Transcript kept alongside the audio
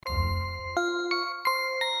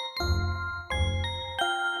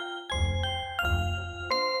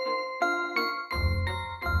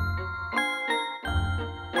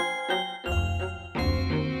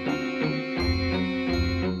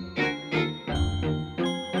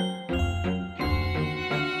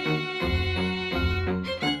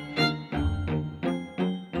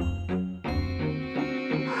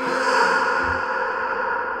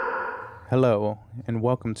Hello, and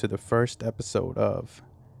welcome to the first episode of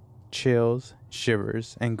Chills,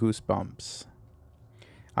 Shivers, and Goosebumps.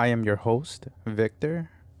 I am your host, Victor.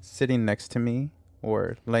 Sitting next to me,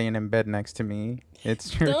 or laying in bed next to me,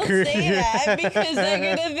 it's your Don't say that because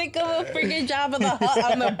they're gonna think I'm a freaking Jabba the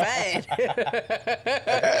Hutt on the bed.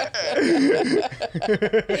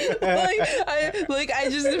 I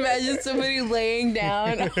just imagine somebody laying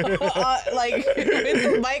down, with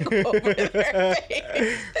the mic over their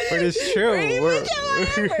face. But it's true.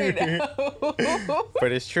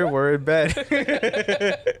 But it's true. We're in bed.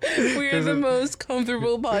 We're the most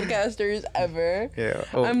comfortable podcasters ever. Yeah.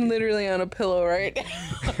 I'm literally on a pillow right now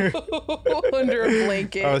under a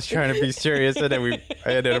blanket. I was trying to be serious, and then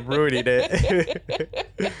I ended up ruining it.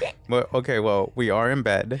 But okay, well, we are in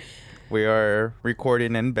bed. We are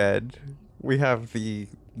recording in bed. We have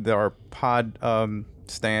our pod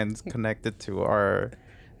stands connected to our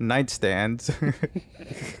nightstands.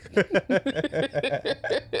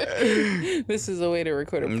 This is a way to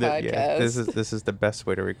record a podcast. Yeah, this is the best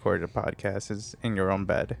way to record a podcast is in your own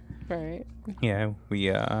bed. Right. Yeah,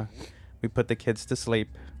 we put the kids to sleep.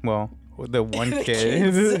 Well, the one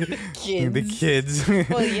kid. The kids.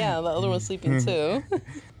 Well, yeah, the other one's sleeping too.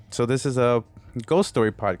 So this is a ghost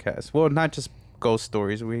story podcast. Well, not just ghost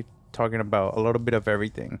stories. We're talking about a little bit of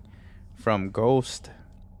everything. From ghost,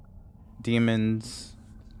 demons,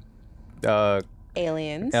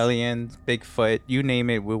 aliens, Bigfoot, you name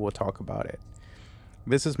it, we will talk about it.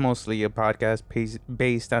 This is mostly a podcast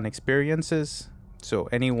based on experiences. So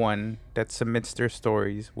anyone that submits their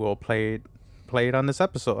stories will play it on these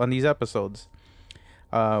episodes.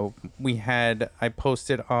 I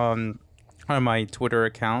posted on my Twitter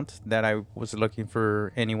account that I was looking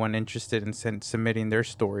for anyone interested in submitting their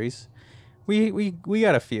stories. We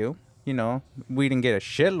got a few. You know, we didn't get a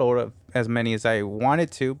shitload of as many as I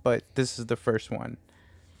wanted to, but this is the first one.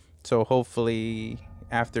 So hopefully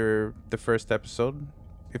after the first episode,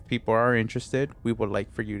 if people are interested, we would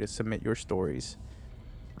like for you to submit your stories.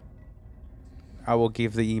 I will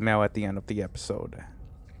give the email at the end of the episode.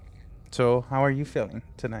 So how are you feeling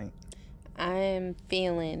tonight? I'm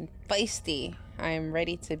feeling feisty. I'm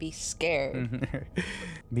ready to be scared.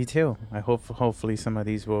 Me too. Hopefully some of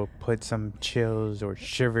these will put some chills or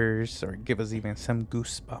shivers or give us even some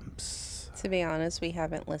goosebumps. To be honest, we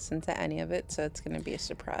haven't listened to any of it, so it's going to be a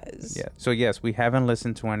surprise. Yeah. So yes, we haven't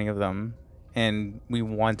listened to any of them, and we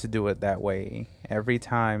want to do it that way. Every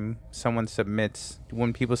time when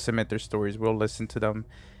people submit their stories, we'll listen to them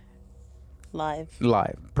live.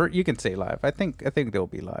 You can say live. I think they'll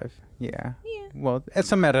be live. Yeah. Well,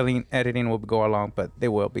 some editing will go along, but they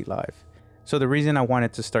will be live. So the reason I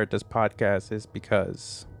wanted to start this podcast is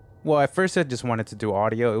because, well, at first I just wanted to do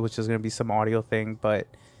audio. It was just going to be some audio thing, but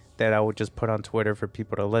that I would just put on Twitter for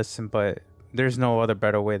people to listen. But there's no other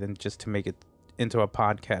better way than just to make it into a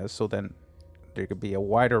podcast. So then there could be a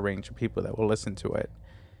wider range of people that will listen to it.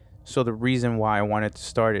 So the reason why I wanted to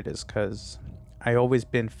start it is because I always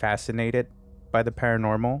been fascinated by the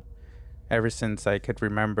paranormal. Ever since I could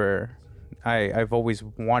remember, I've always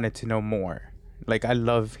wanted to know more. Like, I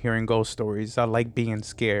love hearing ghost stories. I like being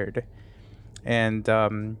scared. And,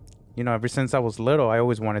 ever since I was little, I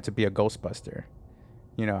always wanted to be a Ghostbuster.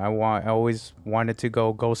 You know, I always wanted to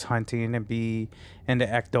go ghost hunting and be in the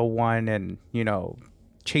Ecto one and,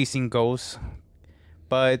 chasing ghosts.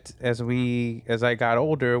 But as I got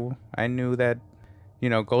older, I knew that,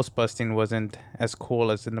 ghost busting wasn't as cool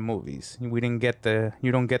as in the movies. You don't get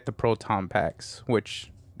the proton packs,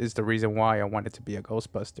 which is the reason why I wanted to be a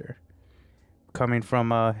Ghostbuster. Coming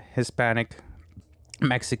from a Hispanic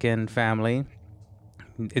Mexican family,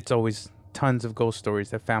 it's always tons of ghost stories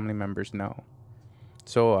that family members know.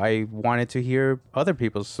 So I wanted to hear other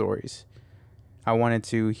people's stories. I wanted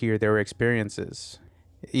to hear their experiences.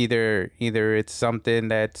 Either it's something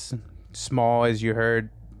that's small, as you heard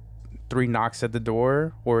 3 knocks at the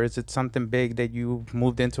door, or is it something big that you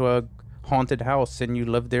moved into a haunted house and you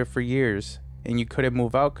lived there for years and you couldn't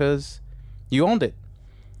move out because you owned it.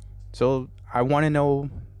 So I want to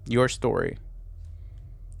know your story.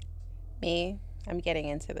 I'm getting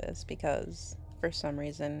into this because for some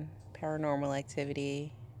reason paranormal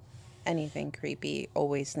activity, anything creepy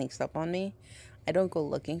always sneaks up on me. I don't go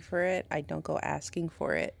looking for it. I don't go asking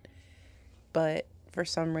for it. But for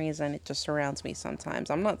some reason, it just surrounds me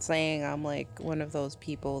sometimes. I'm not saying I'm like one of those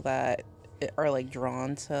people that are like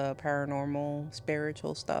drawn to paranormal,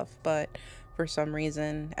 spiritual stuff. But for some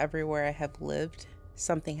reason, everywhere I have lived,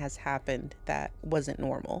 something has happened that wasn't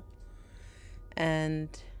normal. And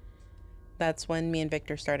that's when me and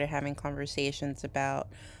Victor started having conversations about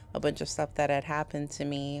a bunch of stuff that had happened to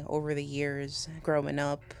me over the years growing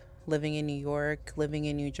up, living in New York, living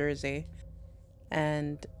in New Jersey.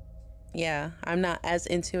 And yeah, I'm not as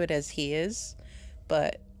into it as he is,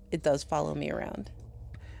 but it does follow me around.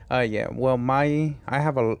 Yeah. Well, I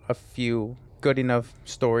have a few good enough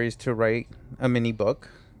stories to write a mini book.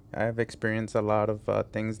 I've experienced a lot of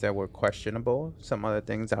things that were questionable. Some other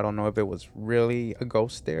things, I don't know if it was really a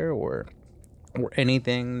ghost there or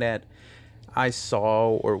anything that I saw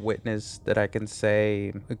or witnessed that I can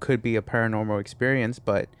say it could be a paranormal experience.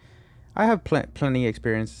 But I have plenty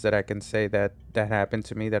experiences that I can say that happened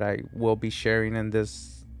to me that I will be sharing in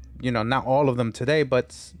this. Not all of them today,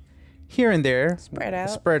 but here and there,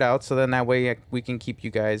 spread out, so then that way we can keep you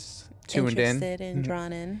guys tuned interested and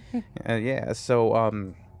drawn in. Yeah. So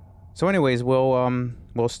anyways,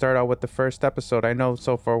 we'll start out with the first episode. I know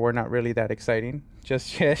so far we're not really that exciting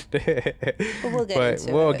just yet, but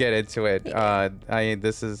we'll get into it. Yeah. I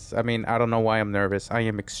don't know why I'm nervous. I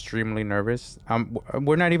am extremely nervous.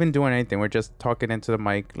 We're not even doing anything. We're just talking into the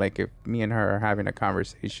mic like if me and her are having a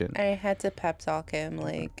conversation. I had to pep talk him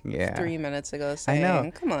 3 minutes ago, saying, I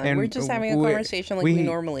know. Come on, and we're just having a conversation like we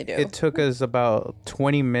normally do. It took us about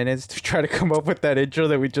 20 minutes to try to come up with that intro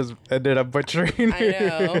that we just ended up butchering. I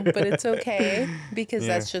know, but it's okay because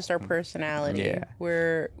that's just our personality. Yeah.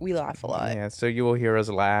 We laugh a lot. Yeah, so you will hear us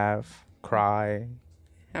laugh, cry.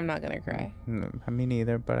 I'm not gonna cry. No, me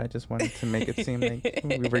neither, but I just wanted to make it seem like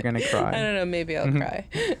we were gonna cry. I don't know, maybe I'll cry.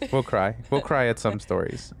 We'll cry at some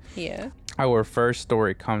stories. Yeah. Our first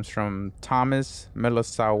story comes from Thomas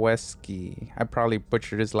Milosawski. I probably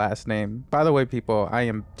butchered his last name. By the way, people, I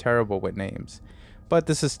am terrible with names, but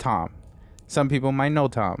this is Tom. Some people might know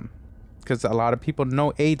Tom because a lot of people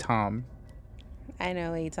know a Tom. I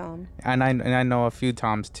know a Tom. And I know a few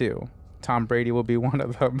Toms too. Tom Brady will be one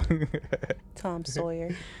of them. Tom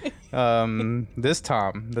Sawyer. This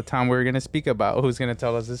Tom, the Tom we're going to speak about, who's going to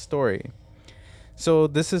tell us his story. So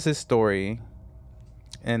this is his story,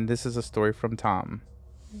 and this is a story from Tom.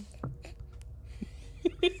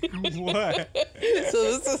 What? So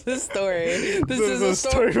this is his story. This is a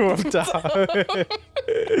story from Tom.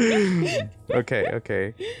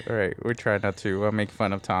 Okay. All right, we're trying not to make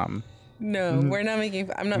fun of Tom. No, we're not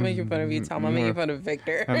making. I'm not making fun of you, Tom. I'm making fun of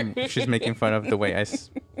Victor. She's making fun of the way I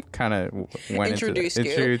kind of went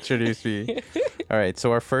introduced me. All right.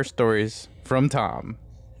 So our first story is from Tom.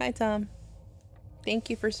 Hi, Tom.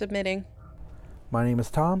 Thank you for submitting. My name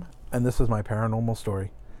is Tom, and this is my paranormal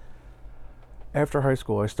story. After high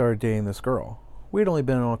school, I started dating this girl. We'd only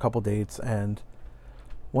been on a couple dates, and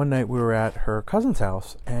one night we were at her cousin's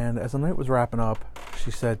house, and as the night was wrapping up,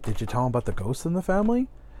 she said, "Did you tell him about the ghosts in the family?"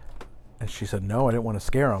 And she said, "No, I didn't want to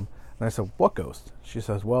scare him." And I said, "What ghost?" She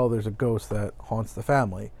says, "Well, there's a ghost that haunts the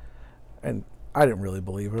family." And I didn't really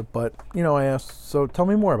believe her, but, I asked, "So tell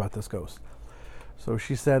me more about this ghost." So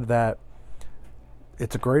she said that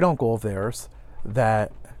it's a great uncle of theirs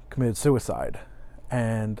that committed suicide.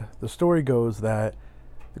 And the story goes that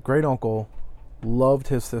the great uncle loved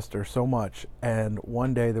his sister so much, and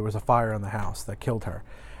one day there was a fire in the house that killed her.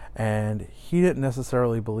 And he didn't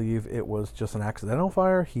necessarily believe it was just an accidental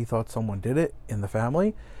fire. He thought someone did it in the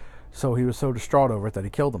family. So he was so distraught over it that he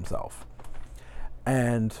killed himself.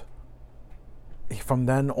 And from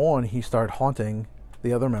then on, he started haunting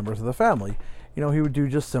the other members of the family. He would do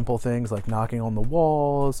just simple things like knocking on the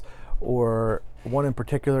walls, or one in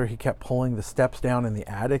particular, he kept pulling the steps down in the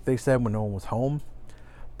attic, they said, when no one was home.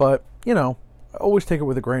 But, always take it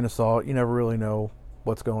with a grain of salt. You never really know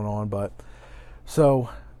what's going on. But so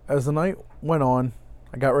as the night went on,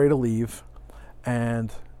 I got ready to leave,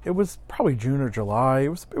 and it was probably June or July. It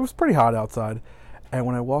was pretty hot outside, and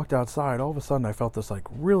when I walked outside, all of a sudden I felt this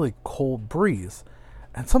really cold breeze,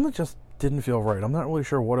 and something just didn't feel right. I'm not really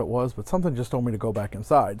sure what it was, but something just told me to go back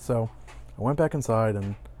inside. So I went back inside,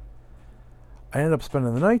 and I ended up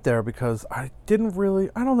spending the night there because I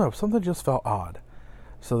don't know, something just felt odd.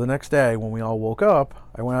 So the next day, when we all woke up,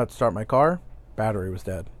 I went out to start my car. Battery was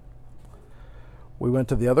dead. We went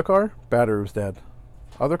to the other car, battery was dead.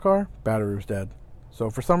 Other car, battery was dead.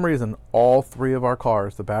 So for some reason, all three of our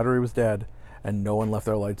cars, the battery was dead, and no one left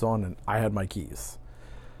their lights on, and I had my keys.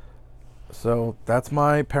 So that's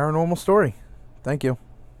my paranormal story. Thank you.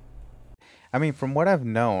 I mean, from what I've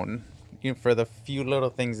known, for the few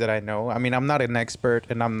little things that I know, I mean, I'm not an expert,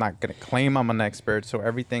 and I'm not going to claim I'm an expert, so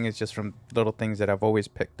everything is just from little things that I've always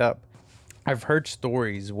picked up. I've heard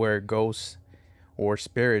stories where ghosts or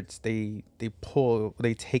spirits, they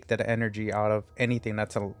take that energy out of anything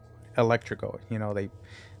that's electrical.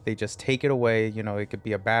 They just take it away. It could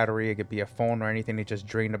be a battery, it could be a phone or anything. They just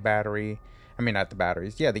drain the battery. I mean, not the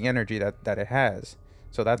batteries. Yeah, the energy that it has.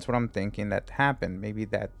 So that's what I'm thinking that happened. Maybe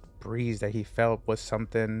that breeze that he felt was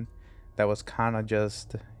something that was kind of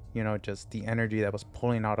just, you know, just the energy that was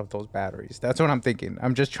pulling out of those batteries. That's what I'm thinking.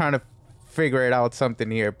 I'm just trying to figure it out something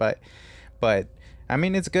here, but I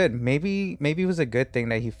mean, it's good. Maybe it was a good thing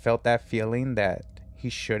that he felt that feeling that he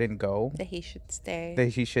shouldn't go. That he should stay.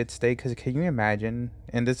 Because can you imagine?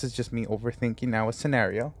 And this is just me overthinking now a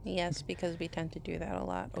scenario. Yes, because we tend to do that a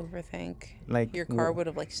lot. Overthink. Like Your car would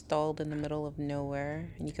have like stalled in the middle of nowhere,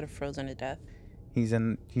 and you could have frozen to death.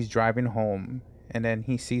 He's driving home, and then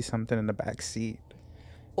he sees something in the back seat.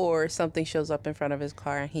 Or something shows up in front of his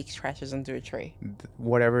car and he crashes into a tree.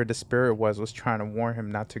 Whatever the spirit was trying to warn him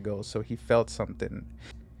not to go. So he felt something.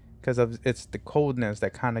 Because it's the coldness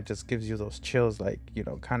that kind of just gives you those chills, like, you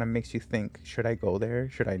know, kind of makes you think, should I go there?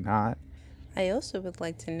 Should I not? I also would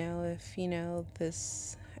like to know if, you know,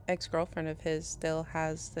 this ex-girlfriend of his still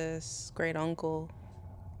has this great uncle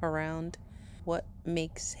around. What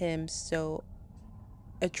makes him so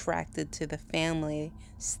attracted to the family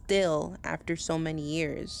still after so many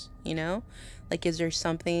years, you know? Like, is there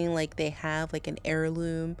something like they have, like an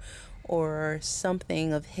heirloom or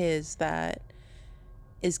something of his that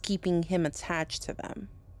is keeping him attached to them?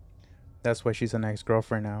 That's why she's an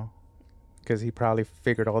ex-girlfriend now. Because he probably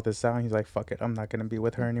figured all this out. He's like, fuck it, I'm not going to be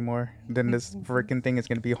with her anymore. Then this freaking thing is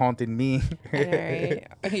going to be haunting me. All right.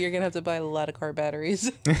 You're going to have to buy a lot of car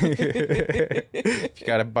batteries. You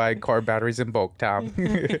got to buy car batteries in bulk, Tom.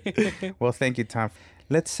 Well, thank you, Tom.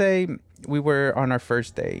 Let's say we were on our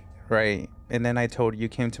first date, right? And then I told you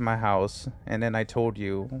came to my house. And then I told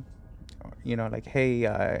you, you know, like,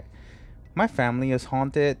 hey, my family is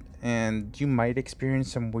haunted. And you might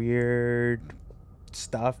experience some weird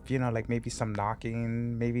stuff, you know, like maybe some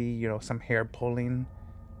knocking, maybe, you know, some hair pulling.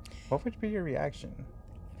 What would be your reaction?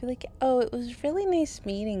 I'd be like, oh, it was really nice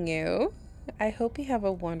meeting you. I hope you have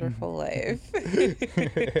a wonderful life.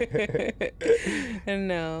 And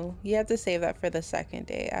no, you have to save that for the second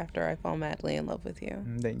date after I fall madly in love with you.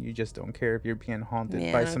 And then you just don't care if you're being haunted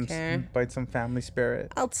Yeah, by some family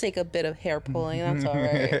spirit. I'll take a bit of hair pulling. That's all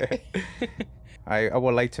right. I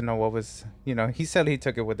would like to know what was, you know, he said he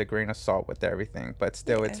took it with a grain of salt with everything, but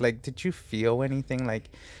still, It's like, did you feel anything like,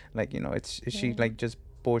 you know, is she like just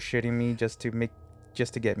bullshitting me just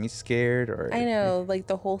to get me scared? Or I know, like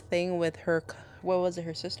the whole thing with her, what was it,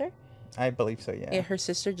 her sister? I believe so, yeah. Yeah, her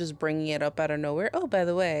sister just bringing it up out of nowhere. Oh, by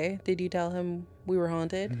the way, did you tell him we were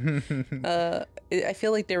haunted? I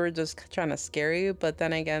feel like they were just trying to scare you, but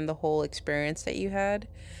then again, the whole experience that you had.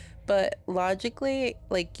 But logically,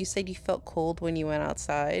 like you said, you felt cold when you went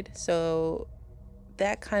outside. So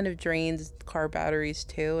that kind of drains car batteries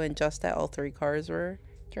too. And just that all three cars were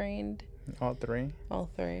drained. All three?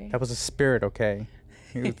 All three. That was a spirit, okay?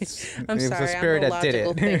 I'm it was sorry, a spirit I'm a that did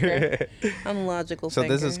logical it. thinker. I'm a logical so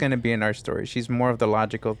thinker. This is going to be in our story. She's more of the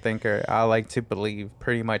logical thinker. I like to believe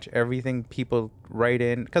pretty much everything people write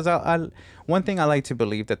in. Because one thing I like to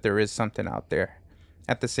believe that there is something out there.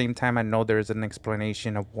 At the same time, I know there's an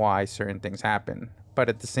explanation of why certain things happen. But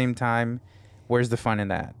at the same time, where's the fun in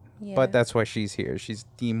that? Yeah. But that's why she's here. She's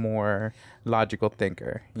the more logical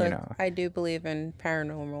thinker, you know. I do believe in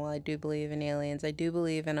paranormal. I do believe in aliens. I do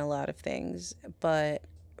believe in a lot of things. But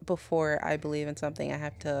before I believe in something, I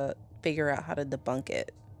have to figure out how to debunk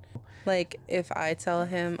it. Like, if I tell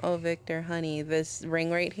him, oh, Victor, honey, this ring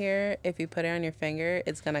right here, if you put it on your finger,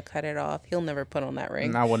 it's going to cut it off. He'll never put on that ring.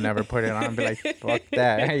 And I will never put it on. I'll be like, fuck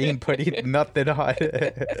that. I ain't putting nothing on.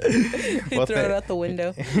 Well, throw it out the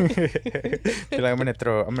window. Be like, I'm going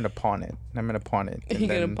to pawn it. I'm going to pawn it. You're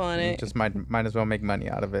going to pawn it? Just might as well make money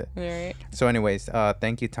out of it. All right. So anyways,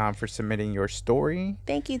 thank you, Tom, for submitting your story.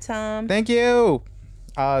 Thank you, Tom. Thank you.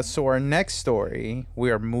 So our next story, we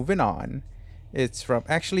are moving on. It's from,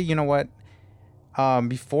 actually, you know what?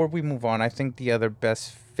 Before we move on, I think the other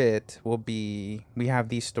best fit will be, we have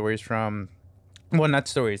these stories from, well, not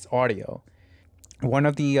stories, audio. One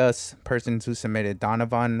of the persons who submitted,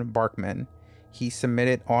 Donovan Barkman, he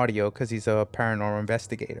submitted audio because he's a paranormal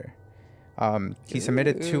investigator. He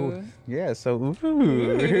submitted two, yeah, so,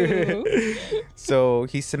 so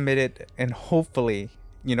he submitted, and hopefully,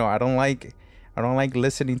 you know, I don't like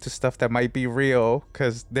listening to stuff that might be real,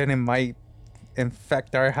 because then it might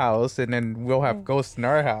infect our house and then we'll have ghosts in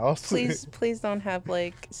our house. Please don't have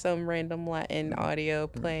like some random Latin audio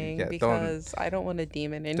playing, because I don't want a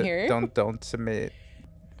demon in here. Don't submit.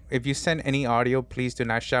 If you send any audio, please do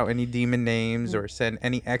not shout any demon names or send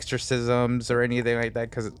any exorcisms or anything like that,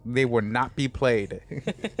 because they will not be played.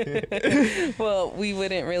 Well, we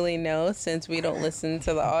wouldn't really know since we don't listen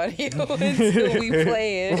to the audio until we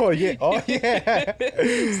play it. Oh yeah. Oh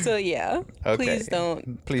yeah. So yeah. Okay. Please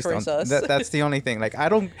don't curse us. That's the only thing. Like,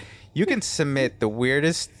 you can submit the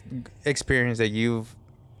weirdest experience that you've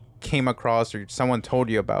came across or someone told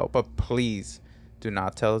you about, but please do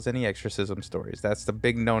not tell us any exorcism stories. That's the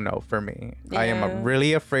big no-no for me. I Yeah. am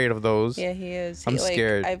really afraid of those. Yeah, he is. I'm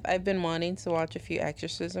scared. I've been wanting to watch a few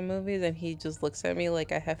exorcism movies, and he just looks at me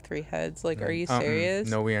like I have 3 heads. Like, are you serious?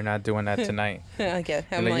 No, we are not doing that tonight. I get.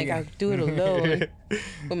 I'm like, I do it alone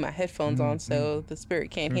with my headphones on, so the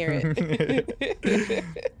spirit can't hear it.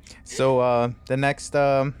 So the next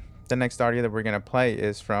audio that we're gonna play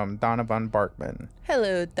is from Donovan Barkman.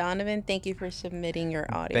 Hello, Donovan. Thank you for submitting your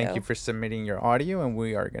audio. Thank you for submitting your audio, and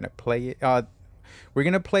we are gonna play it. We're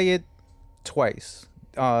gonna play it twice.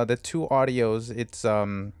 The 2 audios,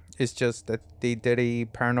 it's just that they did a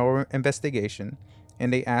paranormal investigation,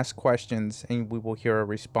 and they asked questions, and we will hear a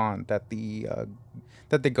response that the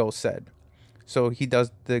ghost said. So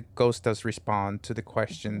the ghost does respond to the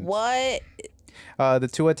questions. What? The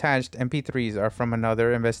 2 attached MP3s are from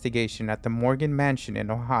another investigation at the Morgan Mansion in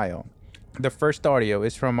Ohio. The first audio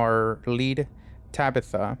is from our lead,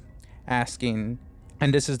 Tabitha, asking,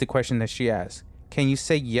 and this is the question that she asked: can you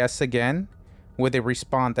say yes again? With a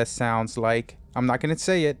response that sounds like, I'm not going to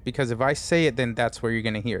say it, because if I say it, then that's where you're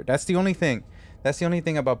going to hear it. That's the only thing. That's the only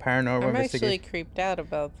thing about paranormal I'm investigation. actually creeped out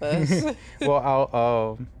about this.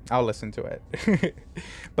 Well, I'll listen to it.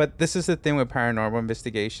 But this is the thing with paranormal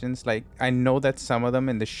investigations. Like, I know that some of them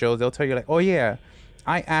in the show, they'll tell you like, oh yeah,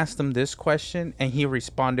 I asked him this question and he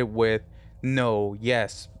responded with no,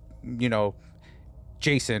 yes,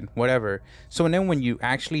 Jason, whatever. So then when you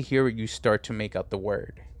actually hear it, you start to make out the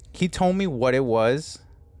word. He told me what it was,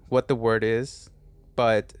 what the word is,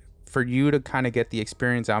 but for you to kind of get the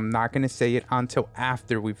experience, I'm not going to say it until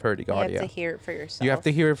after we've heard the audio. You have to hear it for yourself. You have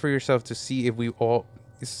to hear it for yourself to see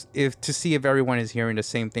if everyone is hearing the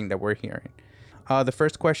same thing that we're hearing. The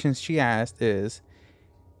first question she asked is,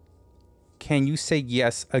 can you say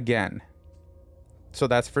yes again? So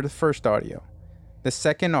that's for the first audio. The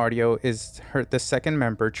second audio is the second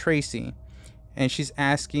member, Tracy, and she's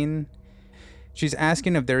asking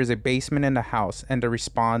if there is a basement in the house, and the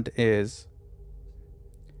response is.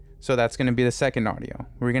 So that's going to be the second audio.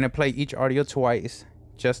 We're going to play each audio twice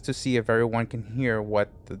just to see if everyone can hear what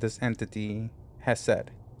this entity has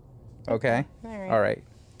said. Okay? All right.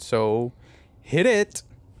 So hit it.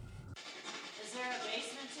 Is there a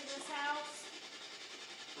basement to this house?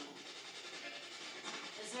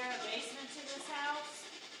 Is there a basement to this house?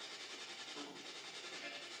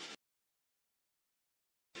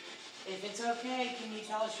 If it's okay, can you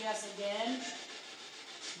tell us yes again?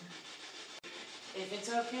 If it's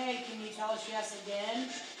okay, can you tell us yes again?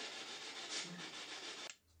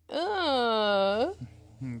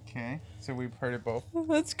 Okay. So we've heard it both.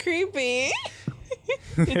 That's creepy.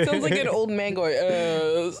 It sounds like an old man going,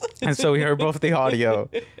 And so we heard both the audio.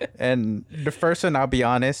 And the first one, I'll be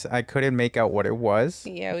honest, I couldn't make out what it was.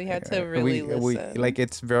 Yeah, we had to really listen. Like,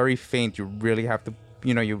 it's very faint. You really have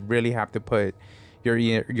to put your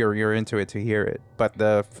ear into it to hear it. But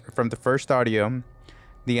from the first audio,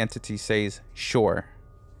 the entity says, sure.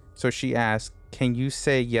 So she asks, can you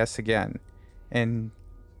say yes again? And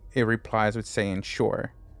it replies with saying,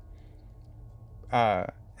 sure.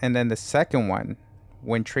 And then the second one,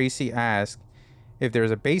 when Tracy asked if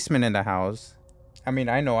there's a basement in the house, I mean,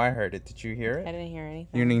 I know I heard it. Did you hear it? I didn't hear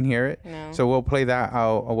anything. You didn't hear it? No. So we'll play that.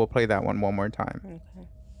 We'll play that one more time. Okay.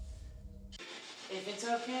 If it's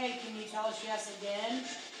okay, can you tell us yes again?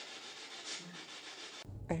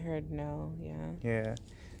 I heard no, yeah. Yeah.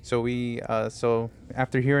 So so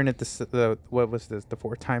after hearing it, what was this, the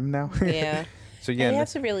 4th time now? Yeah. So yeah. And you have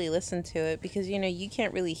to really listen to it because, you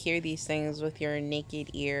can't really hear these things with your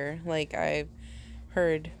naked ear. Like I've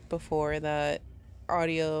heard before that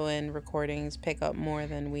audio and recordings pick up more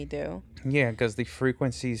than we do. Yeah, because the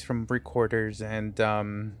frequencies from recorders and,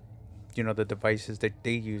 the devices that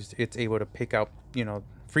they use, it's able to pick up,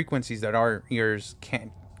 frequencies that our ears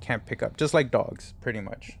can't pick up. Just like dogs, pretty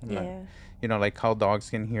much. Yeah. Like how dogs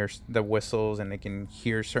can hear the whistles and they can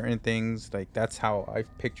hear certain things. Like that's how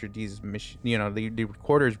I've pictured these, the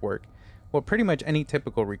recorders work. Well, pretty much any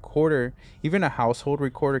typical recorder, even a household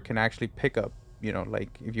recorder, can actually pick up,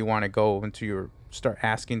 like if you want to go into start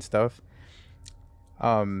asking stuff.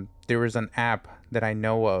 There was an app that I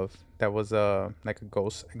know of that was like a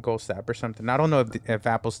ghost app or something. I don't know if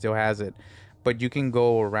Apple still has it, but you can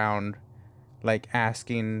go around like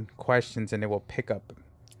asking questions and it will pick up.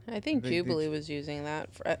 I think Jubilee was using that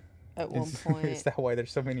at one point. Is that why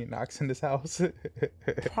there's so many knocks in this house?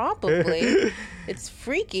 Probably. It's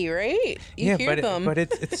freaky, right? You hear them. But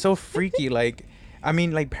it's so freaky. Like, I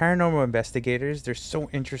mean, like paranormal investigators, they're so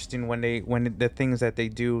interesting when the things that they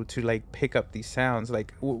do to like pick up these sounds.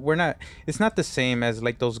 Like we're not, it's not the same as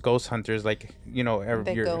like those ghost hunters. Like They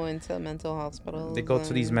go into mental hospitals. they go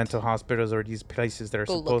to these mental hospitals or these places that are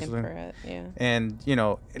go supposedly looking for it. Yeah. and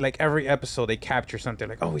like every episode they capture something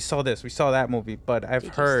like, oh, we saw this, we saw that movie. But I've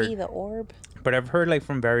Did heard you see the orb? But I've heard like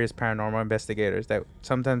from various paranormal investigators that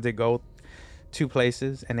sometimes they go to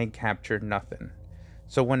places and they capture nothing.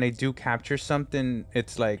 So when they do capture something,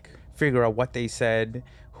 it's like figure out what they said,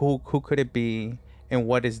 who could it be, and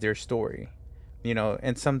what is their story.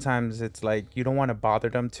 And sometimes it's like you don't want to bother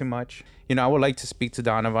them too much. I would like to speak to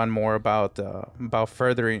Donovan more about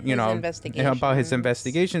furthering, about his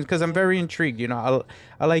investigations, because I'm very intrigued. I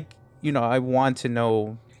like, I want to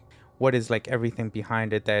know what is like everything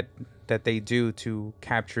behind it that they do to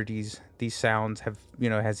capture these sounds.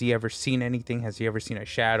 Has he ever seen anything? Has he ever seen a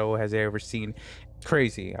shadow? Has he ever seen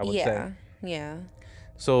crazy? I would say. Yeah.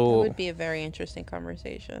 So it would be a very interesting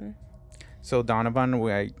conversation. So Donovan,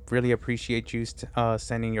 I really appreciate you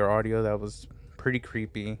sending your audio. That was pretty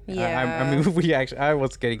creepy. Yeah. I mean, I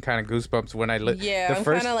was getting kind of goosebumps when I looked. Yeah, I'm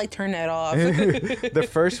kind of like, turn that off. The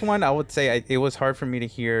first one, I would say it was hard for me to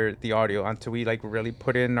hear the audio until we like really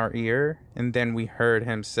put it in our ear, and then we heard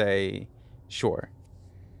him say, "Sure."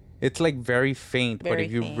 It's like very faint, but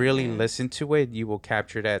if you really listen to it, you will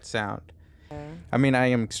capture that sound. Yeah. I mean, I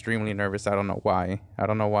am extremely nervous. I don't know why.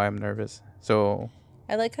 I'm nervous. So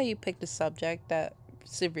I like how you picked a subject that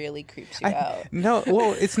severely creeps you out. No,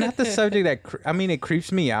 well, it's not the subject that it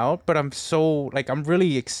creeps me out, but I'm so like I'm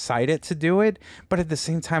really excited to do it, but at the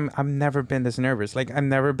same time I've never been this nervous. Like I've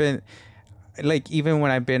never been like, even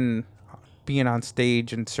when I've been being on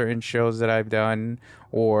stage in certain shows that I've done,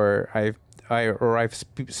 or I've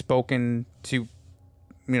spoken to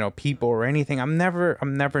people or anything, I'm never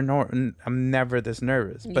this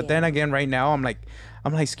nervous. But then again, right now I'm like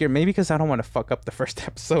scared, maybe because I don't want to fuck up the first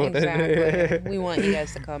episode. Exactly. We want you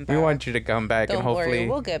guys to come back. We want you to come back. Don't and hopefully worry,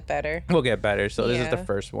 we'll get better. So this is the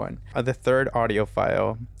first one. The third audio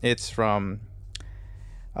file, it's from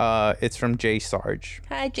Jay Sarge.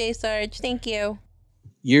 Hi Jay Sarge, thank you.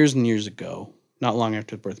 Years and years ago, not long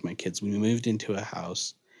after the birth of my kids, when we moved into a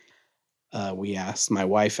house, my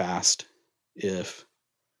wife asked if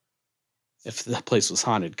the place was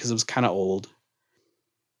haunted, because it was kind of old.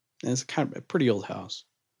 And it's kind of a pretty old house.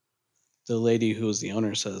 The lady who was the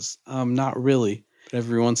owner says, not really, but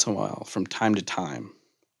every once in a while, from time to time,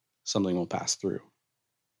 something will pass through.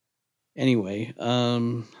 Anyway,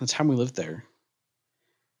 the time we lived there,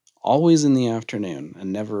 always in the afternoon,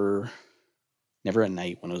 and never at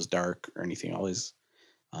night when it was dark or anything, always,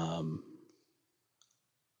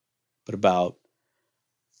 but about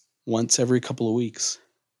once every couple of weeks,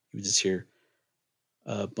 you would just hear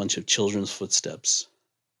a bunch of children's footsteps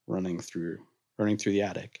running through the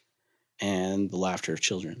attic, and the laughter of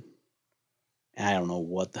children. And I don't know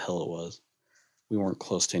what the hell it was. We weren't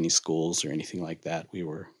close to any schools or anything like that. We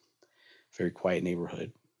were a very quiet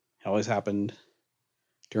neighborhood. It always happened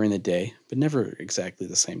during the day, but never exactly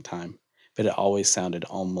the same time. But it always sounded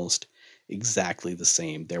almost exactly the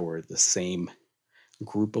same. There were the same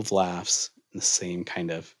group of laughs, and the same kind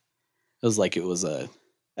of, it was like it was a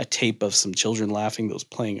tape of some children laughing that was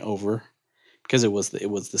playing over, because it was the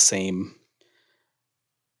same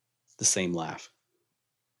laugh.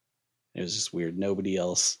 It was just weird. Nobody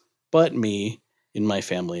else but me in my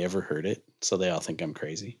family ever heard it, so they all think I'm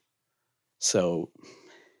crazy. So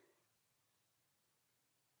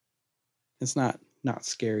it's not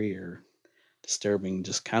scary or disturbing,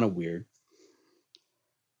 just kind of weird.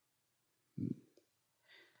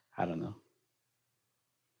 I don't know.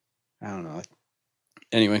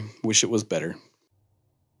 Anyway, wish it was better.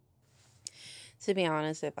 To be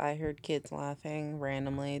honest, if I heard kids laughing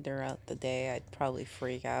randomly throughout the day, I'd probably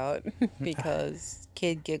freak out because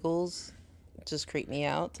kid giggles just creep me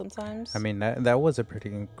out sometimes. I mean, that was a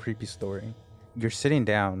pretty creepy story. You're sitting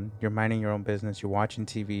down, you're minding your own business, you're watching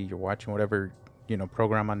TV, you're watching whatever,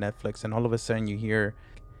 program on Netflix, and all of a sudden you're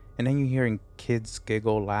hearing kids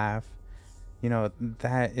giggle, laugh.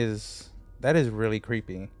 That is really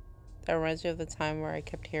creepy. That reminds me of the time where I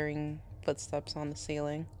kept hearing footsteps on the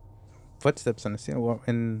ceiling. Footsteps on the ceiling? Well,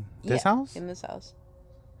 in this house? In this house.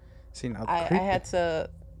 See, now I had to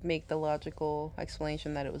make the logical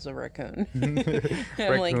explanation that it was a raccoon.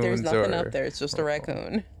 I'm like, there's nothing up there. It's just a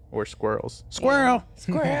raccoon. Or squirrels. Squirrel!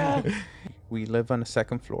 Yeah. Squirrel! We live on the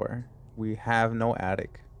second floor. We have no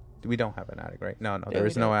attic. We don't have an attic, right? No, there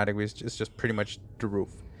is no attic. It's just pretty much the roof.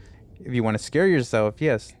 If you want to scare yourself,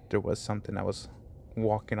 yes, there was something that was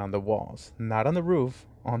walking on the walls. Not on the roof,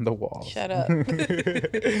 on the walls. Shut up.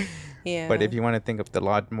 Yeah. But if you want to think of the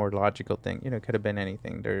more logical thing, it could have been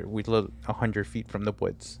anything. We lived 100 feet from the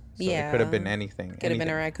woods. So it could have been anything. Could have been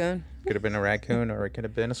a raccoon. Could have been a raccoon, or it could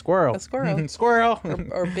have been a squirrel. A squirrel. Squirrel.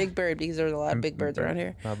 Or big bird, because there's a lot of big birds around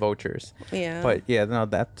here. Vultures. Yeah. But yeah, no,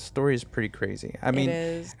 that story is pretty crazy. I mean,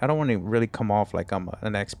 I don't want to really come off like I'm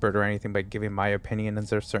an expert or anything by giving my opinion on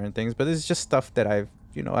certain things, but it's just stuff that I've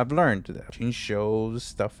learned. Watching shows,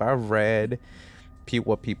 stuff I've read,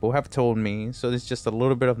 what people have told me. So it's just a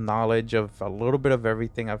little bit of knowledge of a little bit of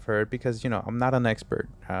everything I've heard, because I'm not an expert.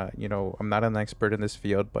 I'm not an expert in this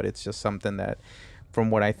field, but it's just something that, from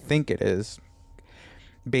what I think it is,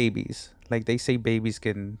 babies, like they say, babies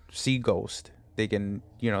can see ghosts. They can,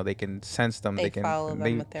 they can sense them. They can follow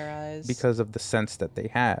them with their eyes because of the sense that they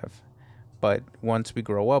have. But once we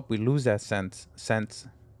grow up, we lose that sense.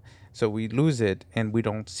 So we lose it, and we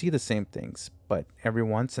don't see the same things. But every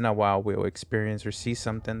once in a while, we'll experience or see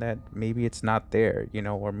something that maybe it's not there,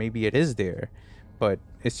 or maybe it is there, but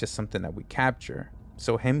it's just something that we capture.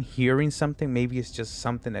 So him hearing something, maybe it's just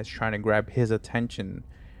something that's trying to grab his attention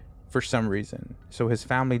for some reason. So his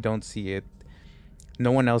family don't see it.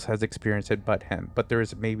 No one else has experienced it but him. But there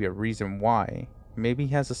is maybe a reason why. Maybe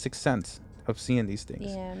he has a sixth sense of seeing these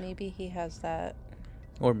things. Yeah, maybe he has that.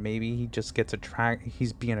 Or maybe he just gets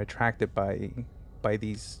he's being attracted by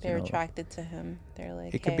these. They're attracted to him. They're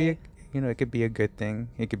like, it could be it could be a good thing.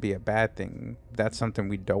 It could be a bad thing. That's something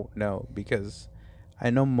we don't know, because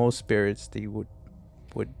I know most spirits, they would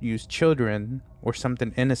use children or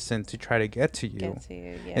something innocent to try to get to you.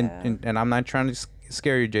 Yeah. And I'm not trying to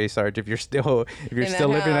scare you, J Sarge, if you're still living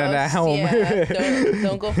in that home.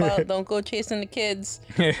 Yeah. Don't go chasing the kids.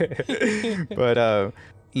 But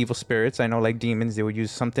evil spirits, I know, like demons, they would use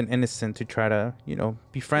something innocent to try to,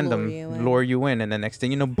 befriend lure you in, and the next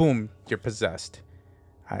thing boom, you're possessed.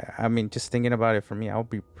 I mean, just thinking about it, for me, I'll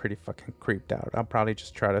be pretty fucking creeped out. I'll probably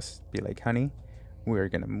just try to be like, honey, we're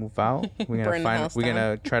gonna move out. We're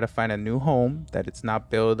gonna try to find a new home that it's not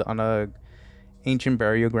built on a ancient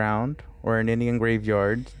burial ground or an Indian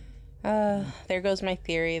graveyard. There goes my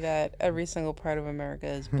theory that every single part of America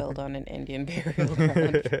is built on an Indian burial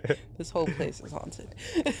ground. This whole place is haunted.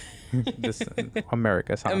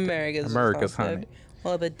 America's haunted. America's haunted.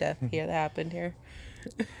 All the death here that happened here.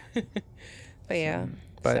 But yeah.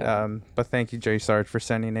 But thank you, J Sarge, for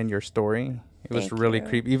sending in your story. It was really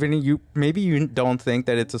creepy. Even maybe you don't think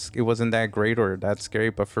that it wasn't that great or that scary,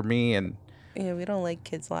 but for me, and yeah, we don't like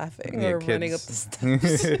kids laughing or running up the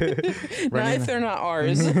steps. Not if they're not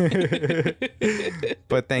ours.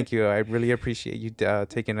 But thank you. I really appreciate you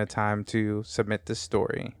taking the time to submit this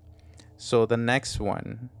story. So the next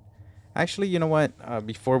one, actually, you know what?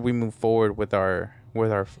 Before we move forward with our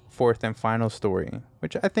fourth and final story,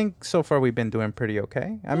 which I think so far we've been doing pretty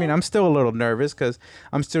okay. I mean, I'm still a little nervous because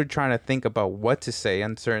I'm still trying to think about what to say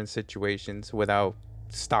in certain situations without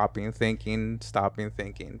stopping thinking.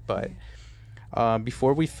 But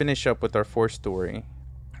before we finish up with our fourth story,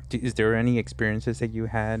 is there any experiences that you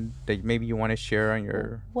had that maybe you want to share on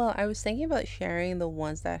your... Well, I was thinking about sharing the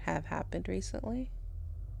ones that have happened recently.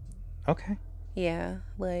 Okay. Yeah,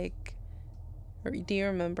 like, do you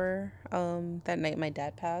remember that night my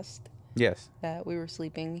dad passed? Yes. That we were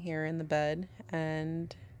sleeping here in the bed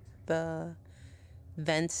and the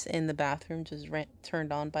vents in the bathroom just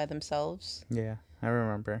turned on by themselves. Yeah, I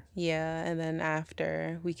remember. Yeah, and then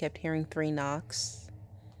after we kept hearing 3 knocks.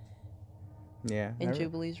 Yeah. In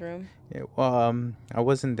Jubilee's room. Yeah. Well, I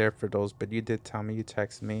wasn't there for those, but you did tell me. You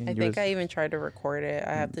texted me. I think I even tried to record it.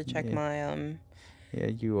 I have to check my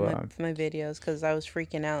my videos because I was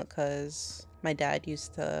freaking out because my dad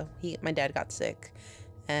my dad got sick,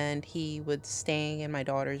 and he was staying in my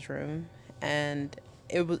daughter's room, and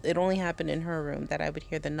it only happened in her room that I would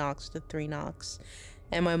hear the 3 knocks.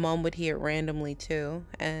 And my mom would hear it randomly too.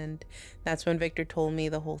 And that's when Victor told me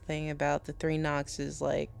the whole thing about the 3 knocks is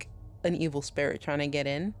like an evil spirit trying to get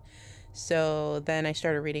in. So then I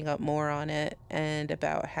started reading up more on it and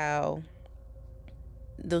about how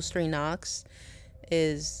those 3 knocks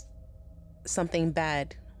is something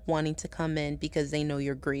bad wanting to come in because they know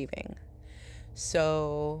you're grieving.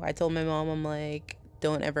 So I told my mom, I'm like,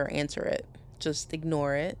 don't ever answer it. Just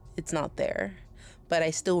ignore it. It's not there. But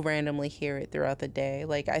I still randomly hear it throughout the day.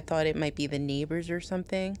 Like, I thought it might be the neighbors or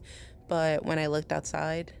something. But when I looked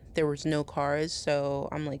outside, there was no cars. So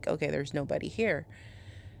I'm like, okay, there's nobody here.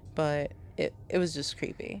 But it was just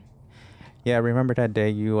creepy. Yeah, I remember that day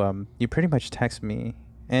you pretty much texted me.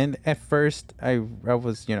 And at first, I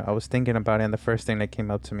was thinking about it. And the first thing that came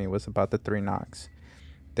up to me was about the 3 knocks.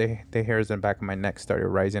 the hairs in the back of my neck started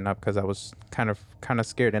rising up because I was kind of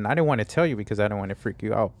scared, and I didn't want to tell you because I didn't want to freak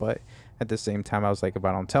you out. But at the same time, I was like, if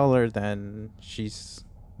I don't tell her, then she's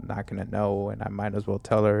not gonna know, and I might as well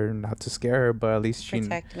tell her not to scare her, but at least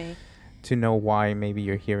Protect me. to know why maybe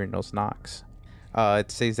you're hearing those knocks.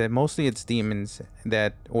 It says that mostly it's demons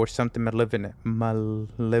that or something malevolent,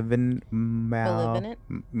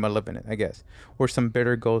 I guess, or some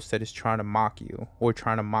bitter ghost that is trying to mock you or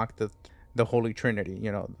trying to mock the Holy Trinity,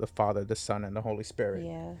 you know, the Father, the Son, and the Holy Spirit.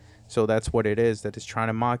 Yeah. So that's what it is, that is trying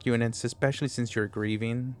to mock you, and it's especially since you're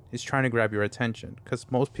grieving, it's trying to grab your attention. Because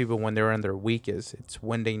most people, when they're in their weakest, it's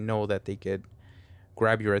when they know that they could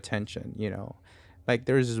grab your attention, you know. Like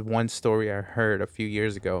there's this one story I heard a few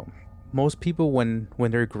years ago. Most people, when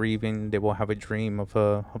they're grieving, they will have a dream of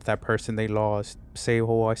that person they lost. Say,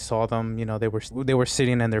 oh, I saw them, you know, they were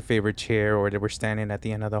sitting in their favorite chair, or they were standing at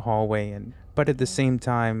the end of the hallway. But at the same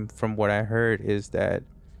time, from what I heard, is that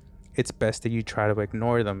it's best that you try to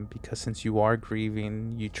ignore them, because since you are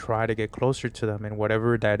grieving, you try to get closer to them, and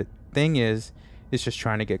whatever that thing is just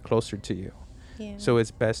trying to get closer to you. Yeah. So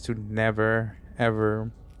it's best to never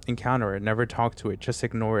ever encounter it, never talk to it, just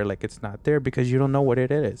ignore it like it's not there, because you don't know what it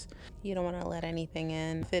is. You don't want to let anything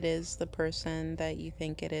in. If it is the person that you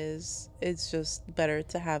think it is, it's just better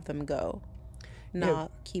to have them go, not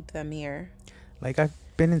keep them here. Like I've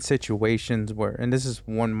been in situations where, and this is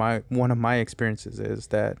one of my experiences, is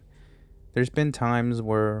that there's been times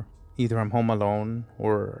where either I'm home alone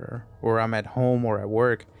or I'm at home or at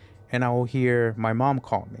work, and I will hear my mom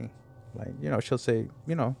call me. Like, you know, she'll say,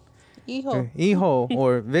 you know, Hijo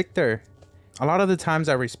or Victor. A lot of the times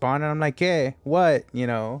I respond and I'm like, hey, what? You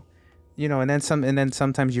know, and then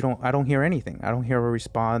sometimes I don't hear anything. I don't hear her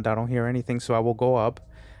respond. I don't hear anything. So I will go up.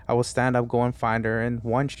 I will stand up, go and find her. And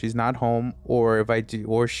once she's not home, or if I do,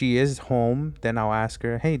 or she is home, then I'll ask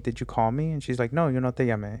her, hey, did you call me? And she's like, no, yo no te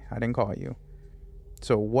llamé. I didn't call you.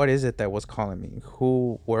 So what is it that was calling me?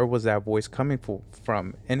 Where was that voice coming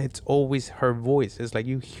from? And it's always her voice. It's like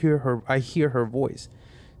I hear her voice.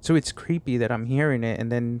 So it's creepy that I'm hearing it,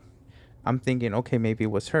 and then I'm thinking, okay, maybe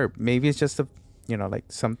it was her. Maybe it's just like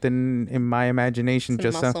something in my imagination,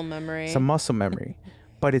 some muscle memory.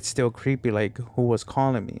 But it's still creepy, like who was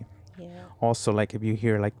calling me? Yeah. Also, like if you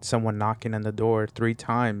hear like someone knocking on the door 3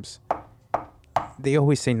 times, they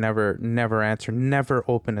always say never answer, never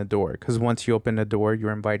open a door, because once you open the door,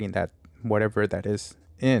 you're inviting that whatever that is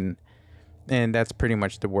in, and that's pretty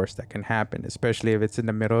much the worst that can happen, especially if it's in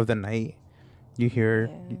the middle of the night. You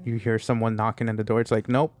hear someone knocking on the door. It's like,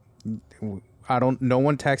 nope, no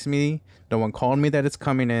one texted me, no one called me that it's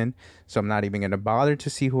coming in, so I'm not even gonna bother to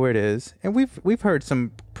see who it is. And we've heard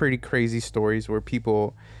some pretty crazy stories where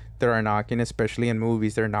people that are knocking, especially in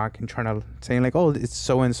movies, they're knocking, saying like, oh, it's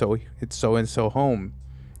so and so home.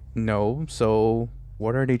 No, so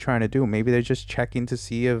what are they trying to do? Maybe they're just checking to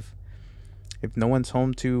see if no one's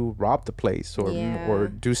home to rob the place or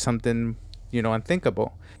do something,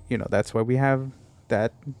 unthinkable. That's why we have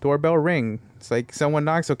that doorbell ring. It's like someone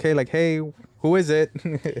knocks, okay, like, hey, who is it?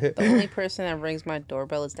 The only person that rings my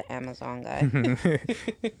doorbell is the Amazon guy.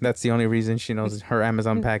 That's the only reason she knows her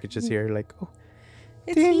Amazon package is here. Like, oh,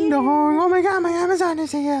 it's ding here. dong! Oh my God, my Amazon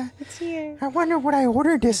is here. It's here. I wonder what I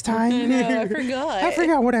ordered this time. I forgot. I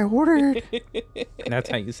forgot what I ordered. That's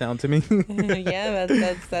how you sound to me. Yeah,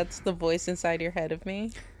 that's the voice inside your head of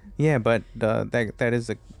me. Yeah, but that is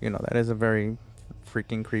a very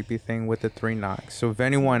freaking creepy thing with the 3 knocks. So if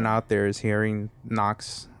anyone out there is hearing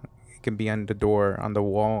knocks, it can be on the door, on the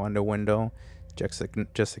wall, on the window. Just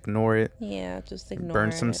ignore it. Yeah, just ignore it.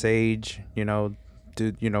 Burn some sage.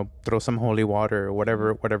 Throw some holy water or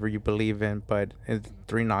whatever you believe in. But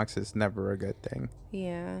 3 knocks is never a good thing.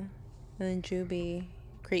 Yeah, and then Juby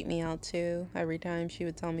creeped me out too. Every time she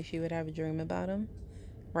would tell me she would have a dream about him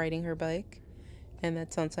riding her bike, and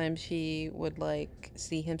that sometimes she would like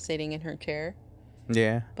see him sitting in her chair.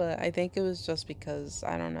 Yeah. But I think it was just because,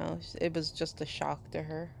 I don't know, it was just a shock to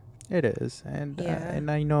her. It is. And and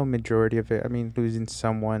I know a majority of it, I mean, losing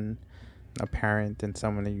someone, a parent, and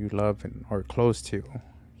someone that you love and or close to.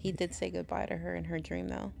 He did say goodbye to her in her dream,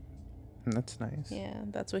 though. That's nice. Yeah,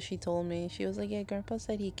 that's what she told me. She was like, yeah, Grandpa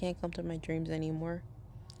said he can't come to my dreams anymore.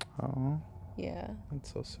 Oh. Yeah.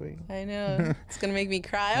 That's so sweet. I know. It's going to make me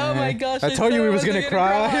cry. Oh my gosh. I told you he was going to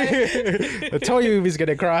cry. I told you he was going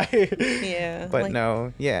to cry. Yeah. But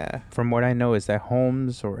no, yeah. From what I know is that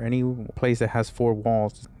homes or any place that has 4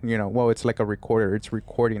 walls, it's like a recorder. It's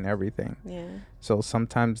recording everything. Yeah. So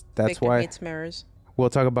sometimes that's Victor why. hates mirrors. We'll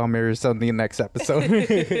talk about mirrors on the next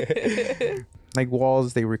episode. Like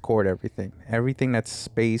walls, they record everything. Everything that's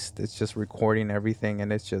spaced, it's just recording everything,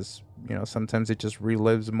 and it's just sometimes it just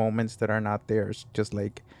relives moments that are not there. It's just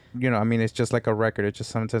like, it's just like a record. It just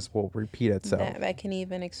sometimes will repeat itself. That can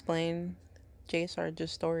even explain Jay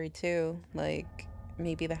Sarge's story too. Like,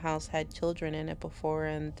 maybe the house had children in it before,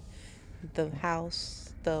 and the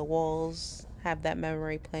house, the walls have that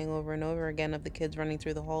memory playing over and over again of the kids running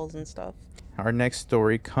through the halls and stuff. Our next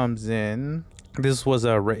story comes in. This was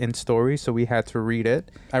a written story, so we had to read it.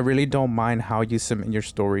 I really don't mind how you submit your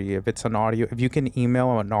story. If it's an audio, if you can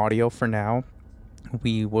email an audio for now,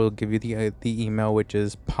 we will give you the email, which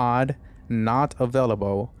is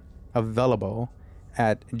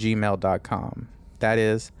podnotavailable@gmail.com. That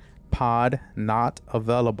is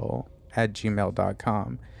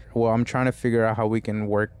podnotavailable@gmail.com. Well, I'm trying to figure out how we can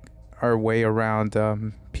work our way around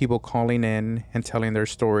people calling in and telling their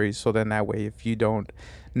stories. So then that way, if you don't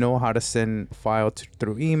know how to send a file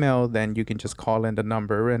through email, then you can just call in the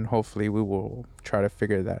number, and hopefully we will try to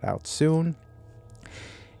figure that out soon.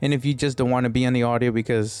 And if you just don't want to be on the audio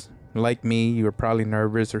because, like me, you're probably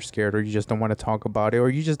nervous or scared, or you just don't want to talk about it, or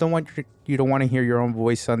you just don't want to hear your own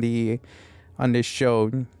voice on this show,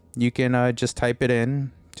 you can just type it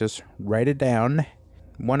in, just write it down.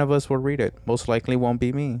 One of us will read it. Most likely won't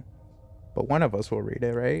be me, but one of us will read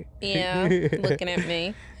it, right? Yeah, looking at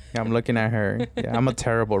me. Yeah, I'm looking at her. Yeah, I'm a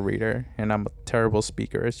terrible reader, and I'm a terrible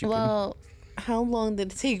speaker, as you Well, how long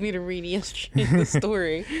did it take me to read the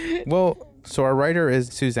story? Well, so our writer is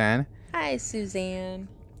Suzanne. Hi, Suzanne.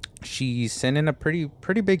 She sent in a pretty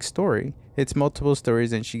big story. It's multiple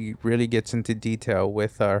stories, and she really gets into detail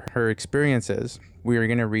with her experiences. We are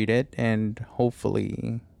going to read it, and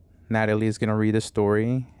hopefully Natalie is going to read the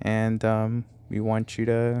story, and we want you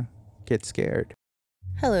to get scared.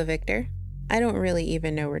 Hello, Victor. I don't really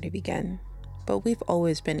even know where to begin, but we've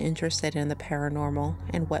always been interested in the paranormal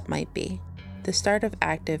and what might be. The start of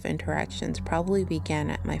active interactions probably began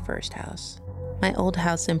at my first house. My old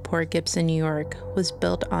house in Port Gibson, New York, was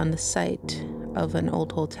built on the site of an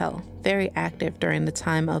old hotel, very active during the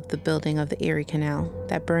time of the building of the Erie Canal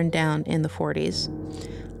that burned down in the 40s.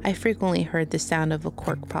 I frequently heard the sound of a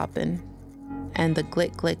cork popping and the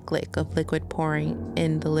glick, glick, glick of liquid pouring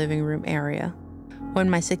in the living room area. When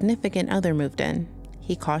my significant other moved in,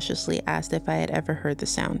 he cautiously asked if I had ever heard the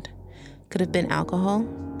sound. Could have been alcohol,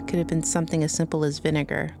 could have been something as simple as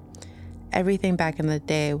vinegar. Everything back in the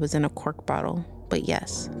day was in a cork bottle, but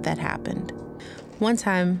yes, that happened. One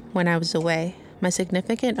time, when I was away, my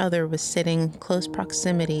significant other was sitting in close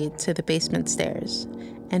proximity to the basement stairs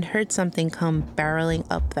and heard something come barreling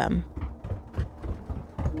up them.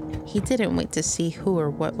 He didn't wait to see who or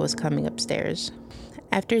what was coming upstairs.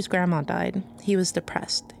 After his grandma died, he was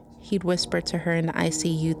depressed. He'd whisper to her in the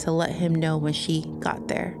ICU to let him know when she got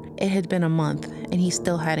there. It had been a month, and he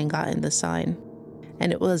still hadn't gotten the sign.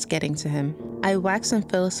 And it was getting to him. I waxed some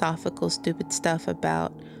philosophical stupid stuff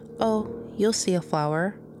about, oh, you'll see a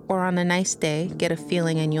flower, or on a nice day, get a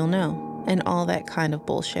feeling and you'll know, and all that kind of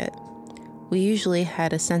bullshit. We usually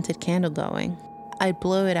had a scented candle going. I'd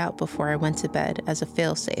blow it out before I went to bed as a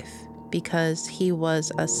failsafe, because he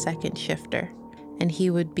was a second shifter, and he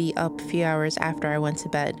would be up a few hours after I went to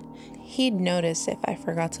bed. He'd notice if I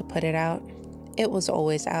forgot to put it out. It was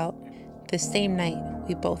always out. The same night,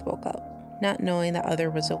 we both woke up, not knowing the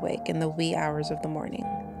other was awake in the wee hours of the morning,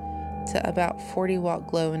 to about 40-watt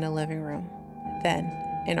glow in the living room. Then,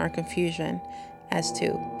 in our confusion as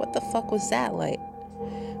to what the fuck was that light,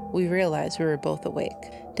 we realized we were both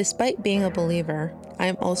awake. Despite being a believer, I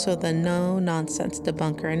am also the no-nonsense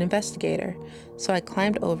debunker and investigator, so I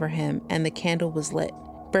climbed over him and the candle was lit,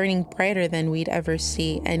 burning brighter than we'd ever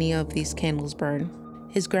see any of these candles burn.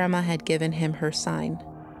 His grandma had given him her sign.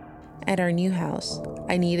 At our new house,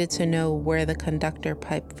 I needed to know where the conductor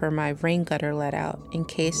pipe for my rain gutter let out in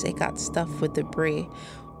case it got stuffed with debris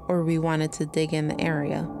or we wanted to dig in the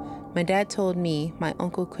area. My dad told me my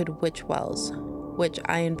uncle could witch wells, which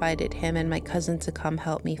I invited him and my cousin to come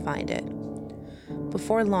help me find it.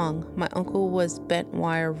 Before long, my uncle was bent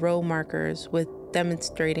wire row markers with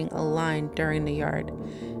demonstrating a line during the yard,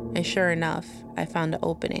 and sure enough, I found an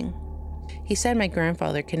opening. He said my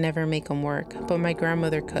grandfather could never make them work, but my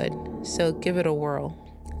grandmother could, so give it a whirl.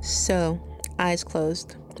 So, eyes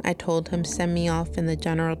closed, I told him send me off in the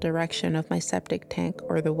general direction of my septic tank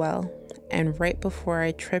or the well, and right before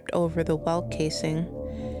I tripped over the well casing,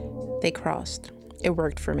 they crossed. It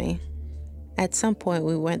worked for me. At some point,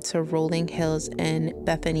 we went to Rolling Hills in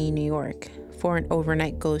Bethany, New York, for an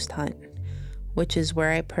overnight ghost hunt, which is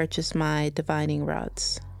where I purchased my divining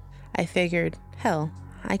rods. I figured, hell,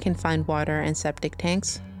 I can find water and septic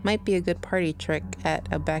tanks. Might be a good party trick at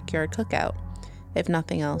a backyard cookout, if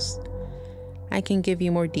nothing else. I can give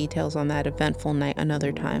you more details on that eventful night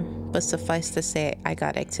another time. but suffice to say, I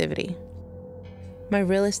got activity. My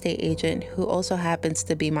real estate agent, who also happens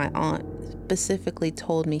to be my aunt, specifically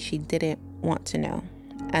told me she didn't want to know,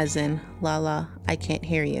 as in, Lala, I can't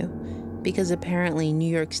hear you, because apparently New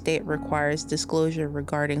York State requires disclosure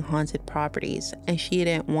regarding haunted properties, and she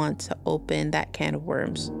didn't want to open that can of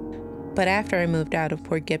worms. But after I moved out of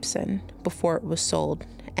Port Gibson, before it was sold,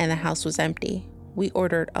 and the house was empty, we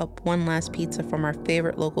ordered up one last pizza from our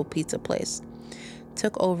favorite local pizza place,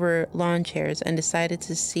 took over lawn chairs, and decided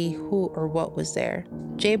to see who or what was there.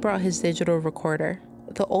 Jay brought his digital recorder.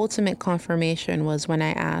 The ultimate confirmation was when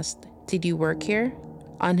I asked, "Did you work here?"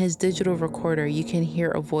 On his digital recorder, you can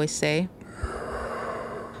hear a voice say,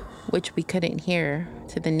 which we couldn't hear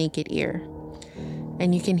to the naked ear.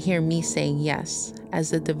 And you can hear me saying yes, as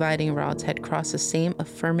the dividing rods had crossed the same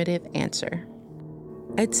affirmative answer.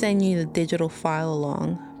 I'd send you the digital file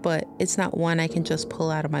along, but it's not one I can just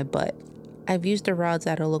pull out of my butt. I've used the rods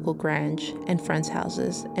at a local Grange and friends'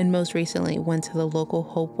 houses, and most recently went to the local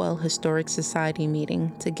Hopewell Historic Society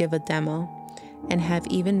meeting to give a demo, and have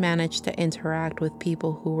even managed to interact with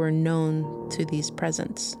people who were known to these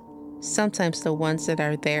presents. Sometimes the ones that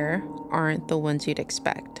are there aren't the ones you'd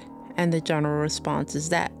expect, and the general response is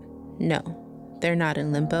that, no, they're not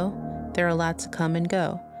in limbo, they're allowed to come and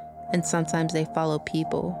go, and sometimes they follow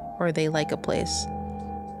people or they like a place.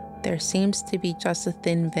 There seems to be just a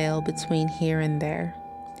thin veil between here and there.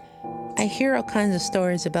 I hear all kinds of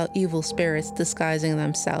stories about evil spirits disguising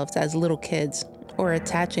themselves as little kids or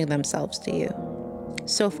attaching themselves to you.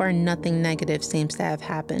 So far, nothing negative seems to have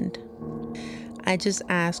happened. I just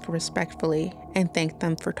ask respectfully and thank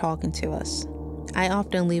them for talking to us. I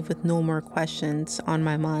often leave with no more questions on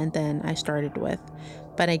my mind than I started with,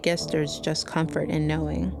 but I guess there's just comfort in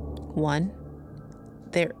knowing, 1,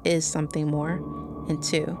 there is something more, and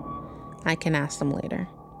 2, I can ask them later.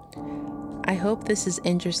 I hope this is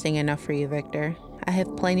interesting enough for you, Victor. I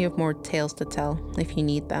have plenty of more tales to tell if you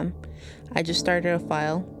need them. I just started a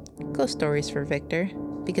file, Ghost Stories for Victor,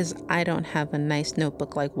 because I don't have a nice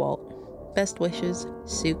notebook like Walt. Best wishes,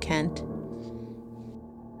 Sue Kent.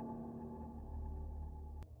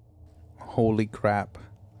 Holy crap.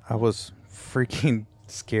 I was freaking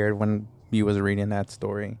scared when you was reading that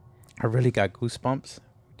story. I really got goosebumps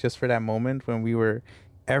just for that moment when we were...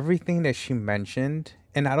 Everything that she mentioned,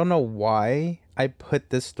 and I don't know why I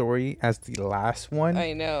put this story as the last one.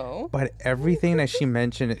 I know. But everything that she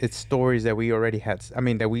mentioned, it's stories that we already had. I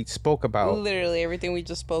mean, that we spoke about. Literally everything we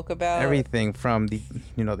just spoke about. Everything from the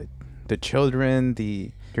children,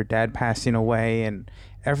 your dad passing away, and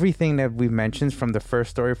everything that we mentioned from the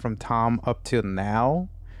first story from Tom up till now,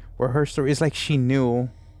 where her story is like she knew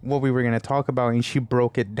what we were going to talk about, and she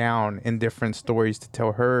broke it down in different stories to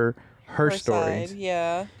tell her stories. Side,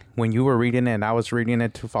 yeah. When you were reading it and I was reading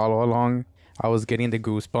it to follow along, I was getting the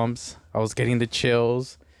goosebumps. I was getting the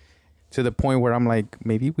chills to the point where I'm like,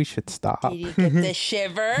 maybe we should stop. Did you get the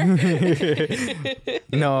shiver?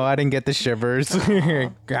 No, I didn't get the shivers.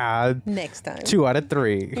 God. Next time. 2 out of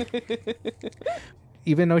 3.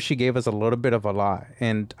 Even though she gave us a little bit of a lot,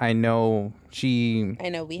 and I know we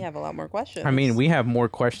have a lot more questions. I mean, we have more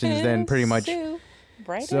questions than pretty much.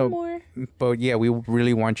 Write in more. But yeah, we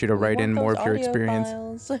really want you to write in more of your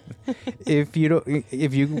experience. If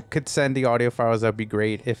you could send the audio files, that'd be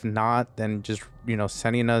great. If not, then just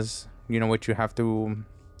sending us what you have to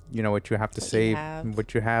say,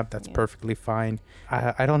 what you have. That's perfectly fine.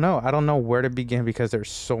 I don't know where to begin because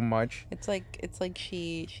there's so much. It's like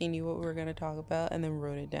she knew what we were gonna talk about and then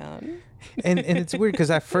wrote it down. and it's weird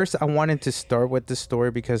because at first I wanted to start with the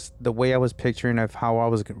story because the way I was picturing of how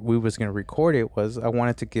we was gonna record it was I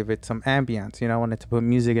wanted to give it some ambience. I wanted to put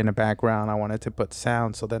music in the background. I wanted to put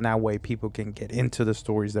sound so that way people can get into the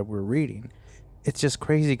stories that we're reading. It's just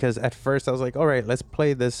crazy because at first I was like, all right, let's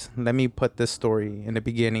play this. Let me put this story in the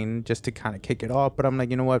beginning just to kind of kick it off. But I'm like,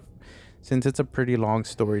 you know what? Since it's a pretty long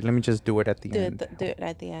story, let me just do it at the end. Do it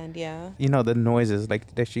at the end, yeah. The noises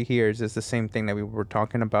that she hears is the same thing that we were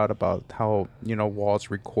talking about how,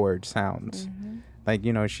 walls record sounds.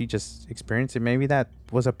 Mm-hmm. She just experienced it. Maybe that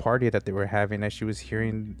was a party that they were having that she was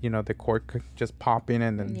hearing, the cork just popping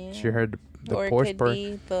and then she heard the or it could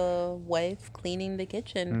be the wife cleaning the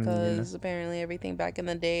kitchen because apparently everything back in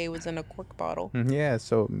the day was in a cork bottle. Yeah,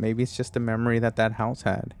 so maybe it's just a memory that house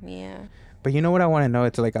had. Yeah. But you know what I want to know?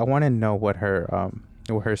 It's like I want to know what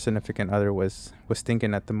her significant other was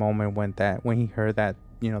thinking at the moment when he heard that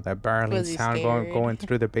that barreling Was he sound scared? going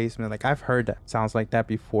through the basement. Like, I've heard that sounds like that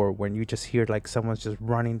before, when you just hear like someone's just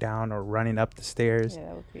running down or running up the stairs. Yeah,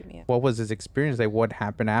 that would creep me out. What was his experience like? What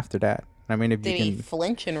happened after that? I mean, if Did you he can,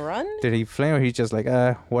 flinch and run? did he flame, or he's just like,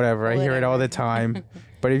 whatever. I hear it all Whatever. the time.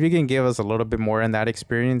 But if you can give us a little bit more in that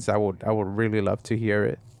experience, I would really love to hear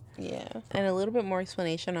it. Yeah, and a little bit more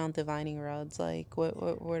explanation on divining rods. Like,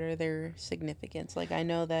 what are their significance? Like, I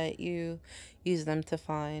know that you use them to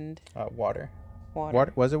find Water.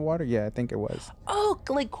 water. Was it water? Yeah, I think it was. Oh,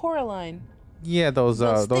 like Coraline. Yeah, those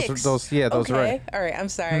sticks. yeah, those okay. right. All right, I'm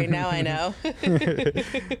sorry. Now I know.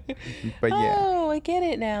 But yeah. Oh, I get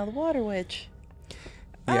it now. The water witch.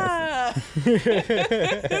 Yes.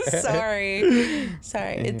 Sorry.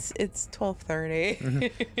 It's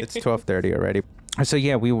 12:30. It's 12:30 already. So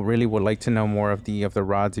yeah, we really would like to know more of the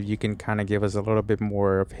rods. If you can kind of give us a little bit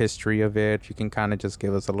more of history of it, if you can kind of just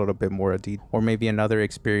give us a little bit more of or maybe another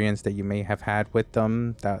experience that you may have had with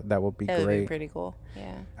them, that would be That would great. be pretty cool.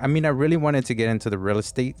 Yeah. I mean, I really wanted to get into the real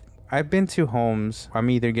estate. I've been to homes I'm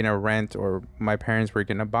either going to rent or my parents were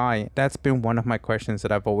going to buy. That's been one of my questions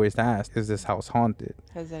that I've always asked. Is this house haunted?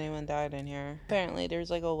 Has anyone died in here? Apparently, there's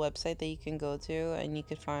like a website that you can go to and you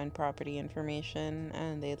could find property information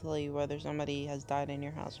and they tell you whether somebody has died in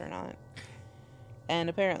your house or not. And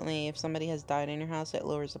apparently, if somebody has died in your house, it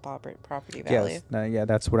lowers the property value. Yes, yeah,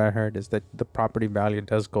 that's what I heard, is that the property value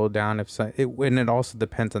does go down and it also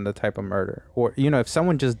depends on the type of murder. Or if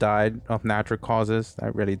someone just died of natural causes, I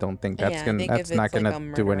really don't think that's not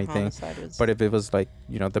gonna do anything. But if it was like,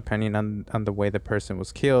 depending on the way the person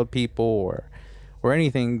was killed, people or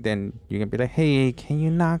anything, then you can be like, hey, can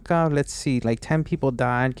you knock off, let's see, like 10 people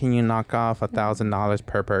died, can you knock off $1,000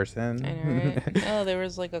 per person? I know, right? Oh, there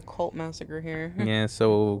was like a cult massacre here. Yeah,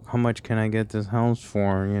 so how much can I get this house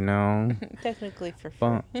for, Technically for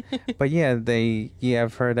free. But yeah,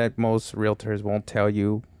 I've heard that most realtors won't tell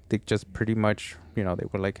you. They just pretty much, they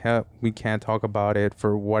were like, hey, we can't talk about it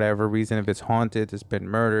for whatever reason. If it's haunted, there's been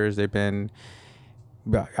murders, they've been,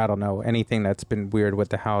 I don't know, anything that's been weird with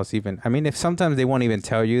the house. Even, I mean, if sometimes they won't even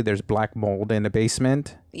tell you there's black mold in the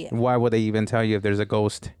basement, why would they even tell you if there's a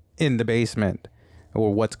ghost in the basement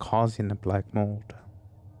or what's causing the black mold?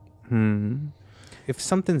 If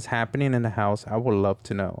something's happening in the house, I would love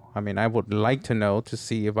to know. I mean, I would like to know to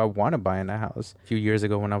see if I want to buy in a house. A few years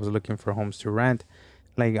ago when I was looking for homes to rent,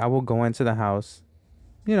 like I will go into the house,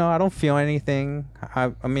 I don't feel anything.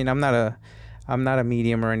 I mean, I'm not a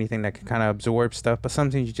medium or anything that can kind of absorb stuff, but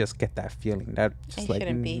sometimes you just get that feeling that just I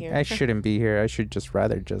shouldn't be here. I shouldn't be here. I should just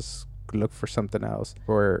rather just look for something else.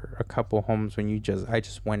 Or a couple homes when I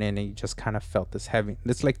just went in and you just kind of felt this heavy.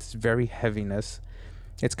 It's like this very heaviness.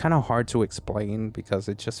 It's kind of hard to explain because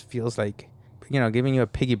it just feels like, giving you a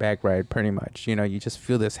piggyback ride pretty much. You just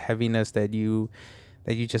feel this heaviness that you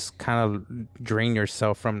just kind of drain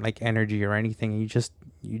yourself from like energy or anything. And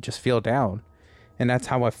you just feel down. And that's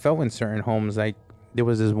how I felt in certain homes. Like there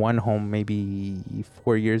was this one home maybe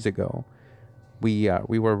 4 years ago. We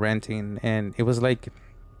were renting, and it was like,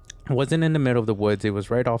 it wasn't in the middle of the woods. It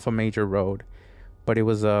was right off a major road, but it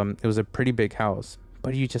was a pretty big house.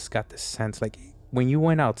 But you just got this sense like when you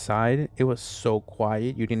went outside, it was so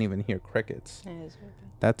quiet you didn't even hear crickets.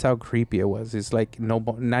 That's how creepy it was. It's like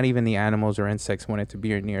not even the animals or insects wanted to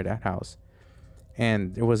be near that house.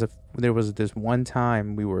 And there was this one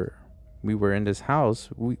time we were in this house.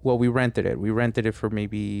 We rented it. We rented it for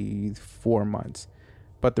maybe 4 months.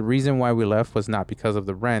 But the reason why we left was not because of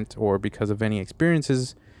the rent or because of any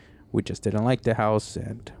experiences. We just didn't like the house,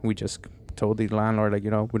 and we just told the landlord, like, we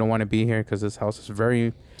don't want to be here because this house is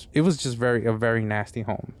it was just a very nasty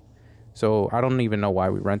home. So I don't even know why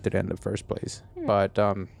we rented it in the first place. But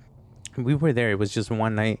we were there. It was just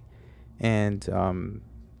one night, and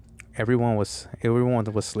everyone was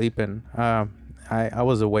sleeping. I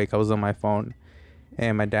was awake. I was on my phone,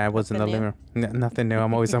 and my dad was in the living room. Nothing new.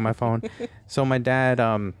 I'm always on my phone. So my dad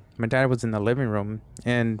was in the living room,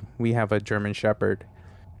 and we have a German Shepherd.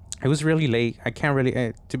 It was really late. I can't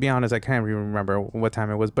really, to be honest, I can't really remember what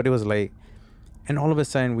time it was, but it was late. And all of a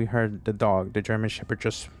sudden, we heard the dog, the German Shepherd,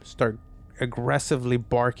 just start aggressively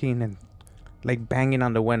barking and like banging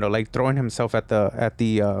on the window, like throwing himself at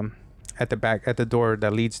the door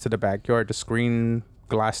that leads to the backyard, the screen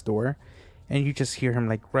glass door. And you just hear him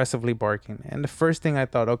like aggressively barking. And the first thing I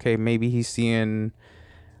thought, okay, maybe he's seeing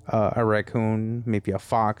a raccoon, maybe a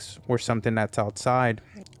fox or something that's outside.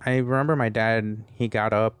 I remember my dad, he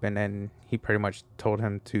got up and then he pretty much told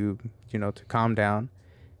him to calm down.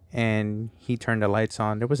 And he turned the lights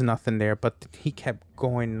on. There was nothing there, but he kept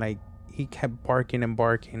going, like he kept barking and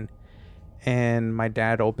barking. And my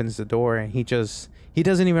dad opens the door and he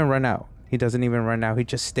doesn't even run out. He doesn't even run out. He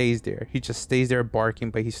just stays there. He just stays there barking,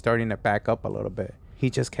 but he's starting to back up a little bit. He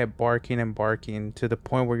just kept barking and barking to the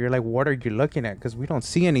point where you're like, what are you looking at? Because we don't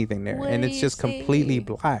see anything there. And it's just completely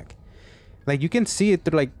black. Like, you can see it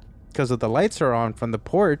through, like, because of the lights are on from the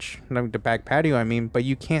porch, like the back patio, I mean, but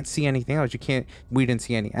you can't see anything else. We didn't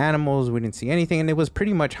see any animals. We didn't see anything. And it was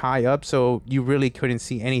pretty much high up, so you really couldn't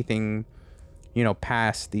see anything, you know,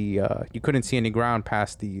 past the, you couldn't see any ground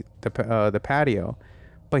past the patio.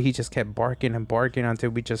 But he just kept barking and barking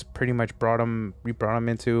until we just pretty much brought him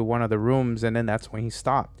into one of the rooms, and then that's when he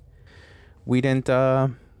stopped. We didn't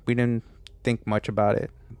think much about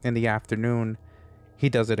it. In the afternoon, he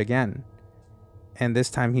does it again. And this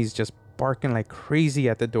time he's just barking like crazy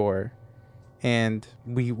at the door. And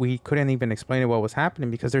we couldn't even explain what was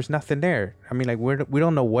happening because there's nothing there. I mean, like, we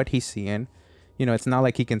don't know what he's seeing. You know, it's not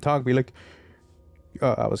like he can talk, be like,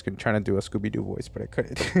 I was trying to do a Scooby-Doo voice, but I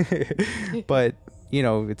couldn't. But, you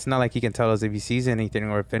know, it's not like he can tell us if he sees anything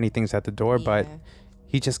or if anything's at the door. Yeah. But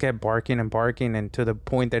he just kept barking and barking, and to the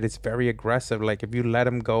point that it's very aggressive. Like, if you let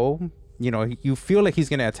him go, you know, you feel like he's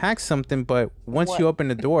going to attack something. But once you open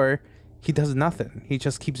the door, he does nothing. He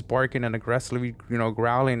just keeps barking and aggressively, you know,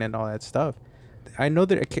 growling and all that stuff. I know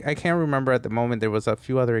that I can't remember at the moment. There was a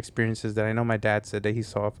few other experiences that I know my dad said that he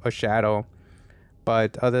saw a shadow.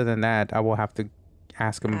 But other than that, I will have to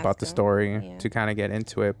ask him about the story to kind of get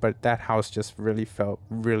into it. But that house just really felt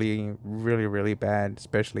really, really, really bad,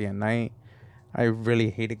 especially at night. I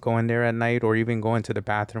really hated going there at night, or even going to the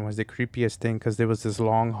bathroom was the creepiest thing, because there was this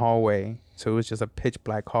long hallway. So it was just a pitch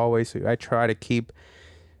black hallway. So I try to keep,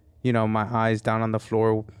 you know, my eyes down on the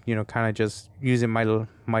floor, you know, kind of just using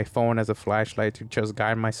my phone as a flashlight to just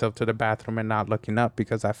guide myself to the bathroom and not looking up,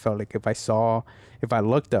 because I felt like if I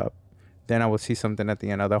looked up, then I would see something at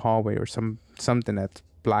the end of the hallway, or something that's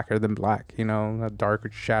blacker than black, you know, a darker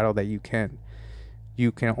shadow that you can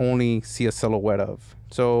only see a silhouette of.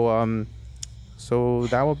 So so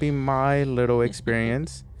that would be my little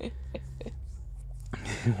experience.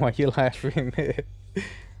 Why are you laughing?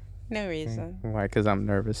 No reason. Why? Because I'm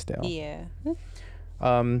nervous still. Yeah.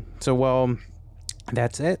 So, well,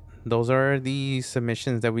 that's it. Those are the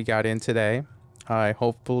submissions that we got in today.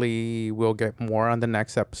 Hopefully we'll get more on the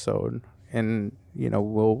next episode, and, you know,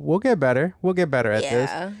 we'll get better. We'll get better at this.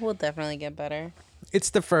 Yeah, we'll definitely get better.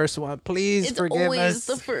 It's the first one. Please forgive us. It's always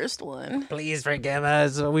the first one. Please forgive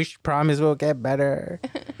us. We promise we'll get better.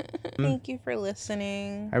 Thank you for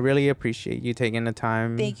listening. I really appreciate you taking the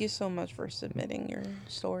time. Thank you so much for submitting your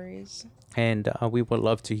stories. And we would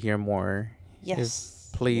love to hear more.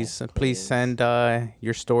 Yes. Please send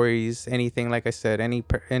your stories, anything, like I said,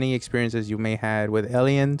 any experiences you may had with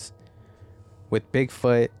aliens, with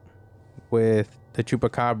Bigfoot, with the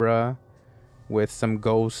Chupacabra, with some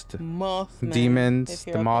ghost demons,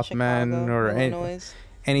 the Mothman, or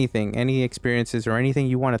anything, any experiences or anything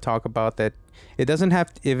you want to talk about. That it doesn't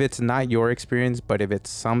have to, if it's not your experience, but if it's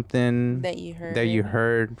something that you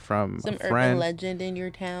heard from some a friend, urban legend in your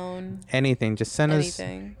town, anything, just send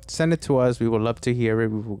it to us. We would love to hear it.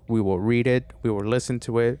 We will read it. We will listen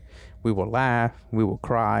to it. We will laugh. We will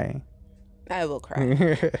cry. I will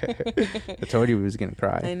cry. I told you we was gonna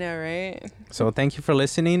cry. I know, right? So thank you for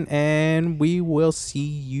listening, and we will see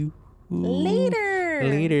you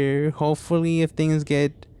later. Hopefully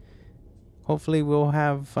we'll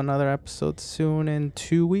have another episode soon, in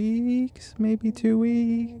 2 weeks, maybe 2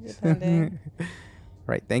 weeks.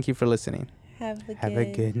 Right. Thank you for listening. Have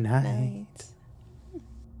a good night.